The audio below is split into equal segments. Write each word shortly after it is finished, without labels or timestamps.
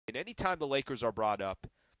Anytime the Lakers are brought up,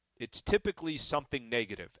 it's typically something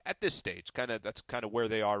negative at this stage. That's kind of where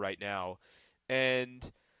they are right now.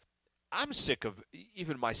 And I'm sick of,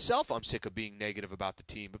 even myself, I'm sick of being negative about the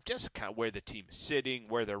team, of just kind of where the team is sitting,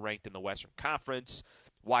 where they're ranked in the Western Conference,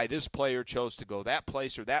 why this player chose to go that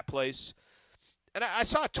place or that place. And I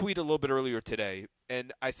saw a tweet a little bit earlier today,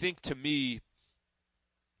 and I think to me,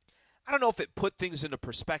 I don't know if it put things into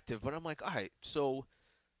perspective, but I'm like, all right, so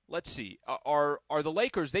let's see. Are the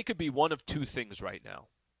Lakers, they could be one of two things right now.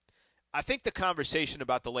 I think the conversation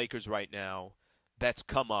about the Lakers right now that's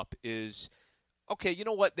come up is, okay, you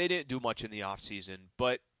know what? They didn't do much in the offseason,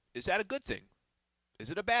 but is that a good thing?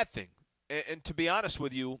 Is it a bad thing? And to be honest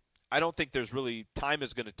with you, I don't think there's really time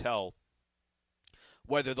is going to tell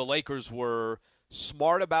whether the Lakers were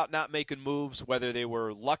smart about not making moves, whether they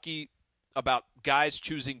were lucky about guys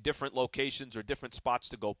choosing different locations or different spots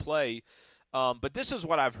to go play. But this is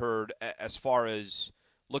what I've heard as far as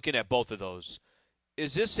looking at both of those.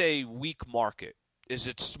 Is this a weak market? Is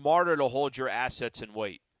it smarter to hold your assets and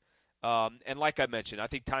wait? And like I mentioned, I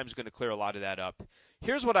think time's going to clear a lot of that up.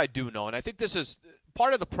 Here's what I do know, and I think this is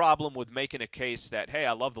part of the problem with making a case that, hey,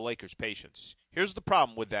 I love the Lakers' patience. Here's the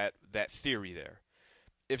problem with that theory there.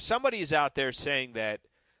 If somebody is out there saying that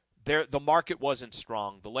the market wasn't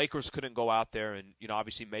strong, the Lakers couldn't go out there and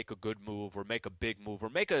obviously make a good move or make a big move or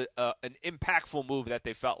make an impactful move that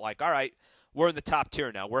they felt like, all right, we're in the top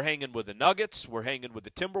tier now. We're hanging with the Nuggets. We're hanging with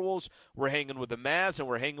the Timberwolves. We're hanging with the Mavs, and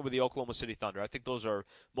we're hanging with the Oklahoma City Thunder. I think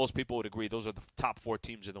most people would agree, those are the top four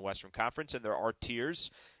teams in the Western Conference, and there are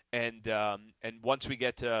tiers. And once we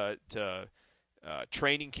get to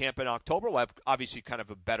training camp in October, we'll have obviously kind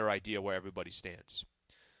of a better idea where everybody stands.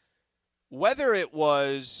 Whether it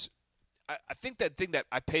was, I think that thing that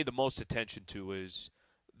I pay the most attention to is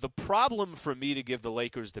the problem for me to give the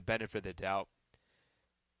Lakers the benefit of the doubt.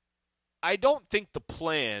 I don't think the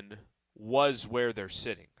plan was where they're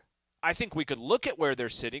sitting. I think we could look at where they're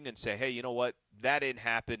sitting and say, hey, you know what? That didn't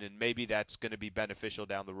happen, and maybe that's going to be beneficial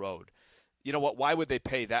down the road. You know what? Why would they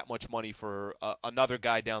pay that much money for another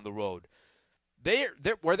guy down the road?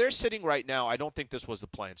 Where they're sitting right now, I don't think this was the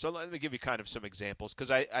plan. So let me give you kind of some examples,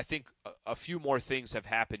 because I think a few more things have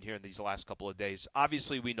happened here in these last couple of days.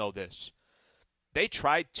 Obviously, we know this. They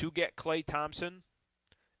tried to get Klay Thompson,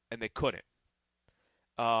 and they couldn't.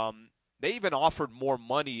 They even offered more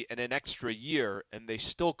money and an extra year, and they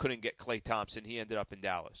still couldn't get Klay Thompson. He ended up in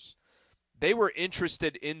Dallas. They were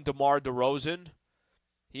interested in DeMar DeRozan.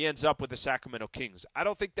 He ends up with the Sacramento Kings. I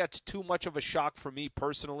don't think that's too much of a shock for me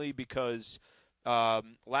personally, because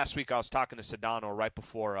last week I was talking to Sedano right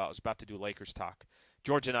before I was about to do Lakers talk.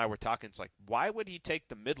 George and I were talking. It's like, why would he take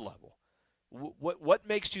the mid-level? What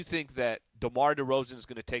makes you think that DeMar DeRozan is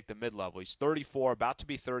going to take the mid-level? He's 34, about to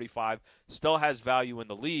be 35, still has value in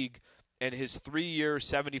the league. And his 3-year,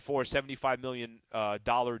 $75 million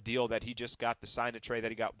deal that he just got, the sign-and-trade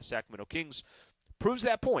that he got with the Sacramento Kings, proves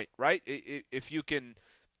that point, right? If you can,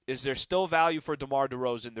 is there still value for DeMar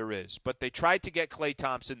DeRozan? There is. But they tried to get Klay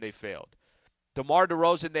Thompson. They failed. DeMar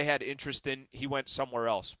DeRozan, they had interest in. He went somewhere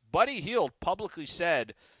else. Buddy Hield publicly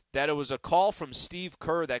said that it was a call from Steve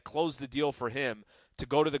Kerr that closed the deal for him to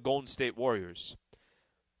go to the Golden State Warriors.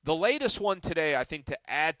 The latest one today, I think, to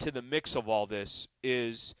add to the mix of all this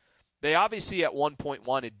is – they obviously at one point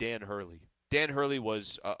wanted Dan Hurley. Dan Hurley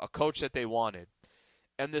was a coach that they wanted.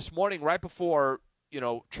 And this morning, right before,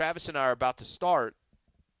 Travis and I are about to start,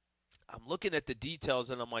 I'm looking at the details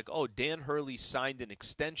and I'm like, oh, Dan Hurley signed an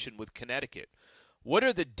extension with Connecticut. What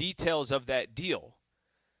are the details of that deal?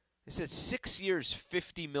 It said 6 years,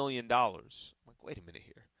 $50 million. I'm like, wait a minute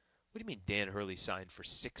here. What do you mean Dan Hurley signed for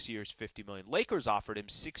 6 years, $50 million? Lakers offered him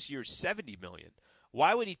 6 years, $70 million.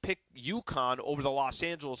 Why would he pick UConn over the Los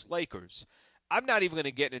Angeles Lakers? I'm not even going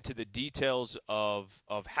to get into the details of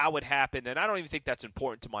how it happened, and I don't even think that's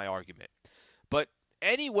important to my argument. But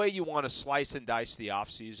any way you want to slice and dice the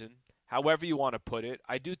offseason, however you want to put it,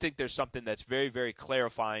 I do think there's something that's very, very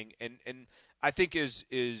clarifying, and I think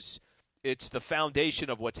it's the foundation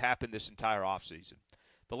of what's happened this entire offseason.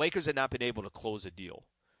 The Lakers have not been able to close a deal.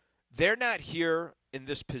 They're not here in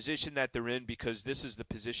this position that they're in because this is the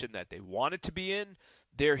position that they wanted to be in.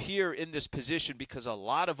 They're here in this position because a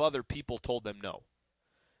lot of other people told them no.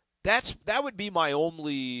 That would be my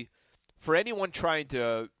only, for anyone trying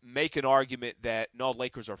to make an argument that, no,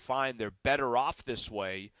 Lakers are fine, they're better off this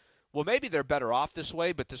way. Well, maybe they're better off this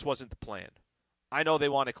way, but this wasn't the plan. I know they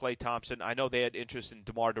wanted Klay Thompson. I know they had interest in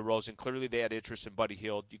DeMar DeRozan. Clearly they had interest in Buddy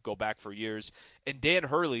Hield. You go back for years. And Dan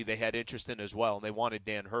Hurley they had interest in as well, and they wanted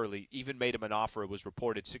Dan Hurley. Even made him an offer. It was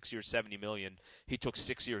reported 6 years, $70 million. He took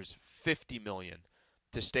 6 years, $50 million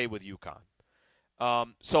to stay with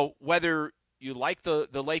UConn. So whether you like the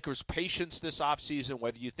Lakers' patience this offseason,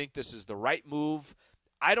 whether you think this is the right move.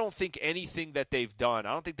 I don't think anything that they've done,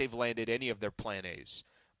 I don't think they've landed any of their plan A's.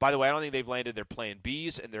 By the way, I don't think they've landed their plan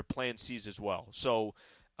B's and their plan C's as well. So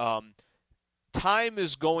time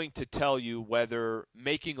is going to tell you whether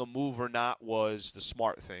making a move or not was the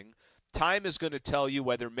smart thing. Time is going to tell you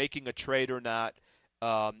whether making a trade or not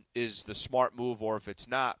is the smart move or if it's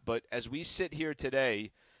not. But as we sit here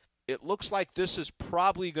today, it looks like this is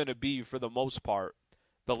probably going to be, for the most part,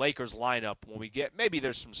 the Lakers lineup when we get, maybe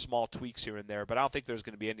there's some small tweaks here and there, but I don't think there's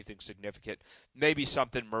going to be anything significant. Maybe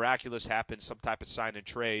something miraculous happens, some type of sign and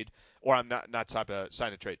trade, or I'm not type of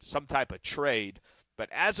sign and trade, some type of trade. But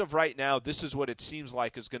as of right now, this is what it seems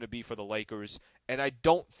like is going to be for the Lakers, and I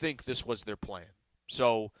don't think this was their plan.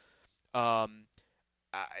 So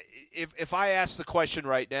if I ask the question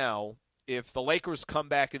right now, if the Lakers come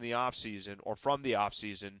back in the offseason or from the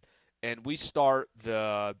offseason and we start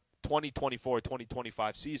the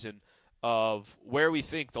 2024-2025 season of where we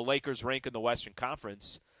think the Lakers rank in the Western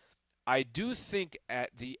Conference, I do think at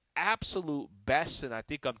the absolute best, and I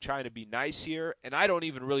think I'm trying to be nice here, and I don't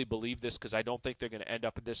even really believe this because I don't think they're going to end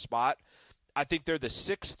up in this spot. I think they're the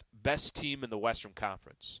 6th best team in the Western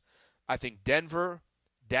Conference. I think Denver,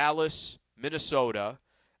 Dallas, Minnesota,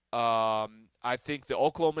 I think the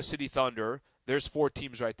Oklahoma City Thunder, there's 4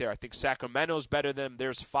 teams right there. I think Sacramento's better than them,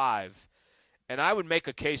 there's 5. And I would make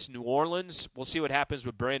a case New Orleans, we'll see what happens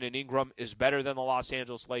with Brandon Ingram, is better than the Los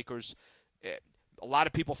Angeles Lakers. A lot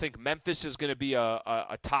of people think Memphis is going to be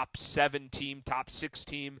a top 7 team, top 6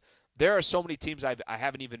 team. There are so many teams I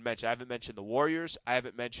haven't even mentioned. I haven't mentioned the Warriors. I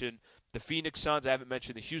haven't mentioned the Phoenix Suns. I haven't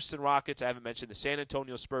mentioned the Houston Rockets. I haven't mentioned the San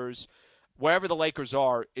Antonio Spurs. Wherever the Lakers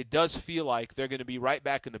are, it does feel like they're going to be right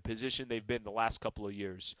back in the position they've been the last couple of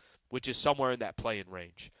years, which is somewhere in that play-in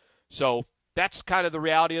range. So that's kind of the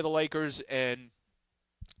reality of the Lakers. And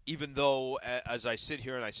even though as I sit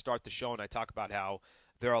here and I start the show and I talk about how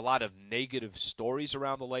there are a lot of negative stories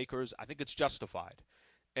around the Lakers, I think it's justified.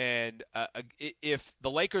 And if the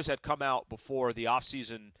Lakers had come out before the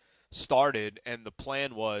offseason started and the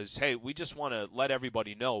plan was, hey, we just want to let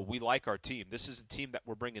everybody know we like our team. This is the team that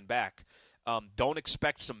we're bringing back. Don't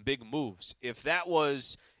expect some big moves. If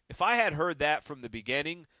I had heard that from the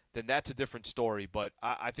beginning, then that's a different story. But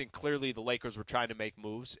I think clearly the Lakers were trying to make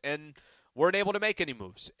moves and weren't able to make any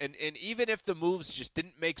moves. And even if the moves just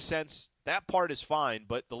didn't make sense, that part is fine.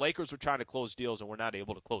 But the Lakers were trying to close deals and were not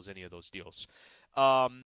able to close any of those deals.